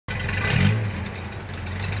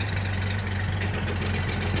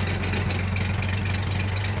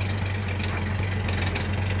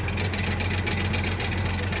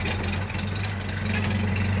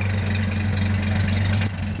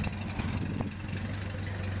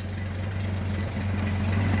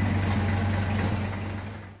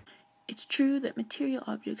true that material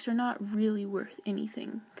objects are not really worth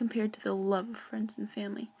anything compared to the love of friends and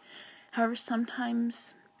family. However,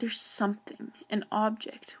 sometimes there's something, an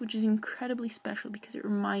object, which is incredibly special because it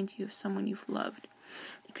reminds you of someone you've loved.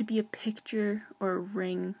 It could be a picture or a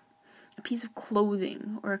ring, a piece of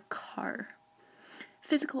clothing or a car.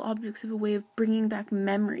 Physical objects have a way of bringing back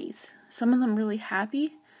memories, some of them really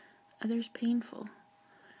happy, others painful.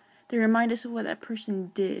 They remind us of what that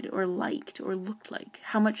person did or liked or looked like,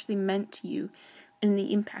 how much they meant to you, and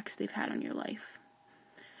the impacts they've had on your life.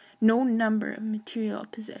 No number of material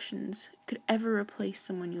possessions could ever replace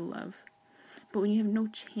someone you love, but when you have no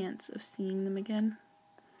chance of seeing them again,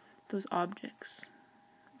 those objects,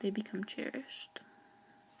 they become cherished.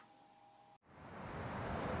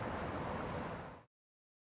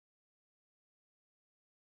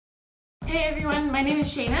 Hey everyone, my name is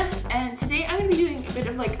Shayna, and today I'm going to be doing a bit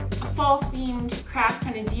of like a fall-themed craft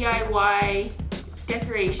kind of DIY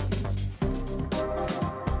decorations.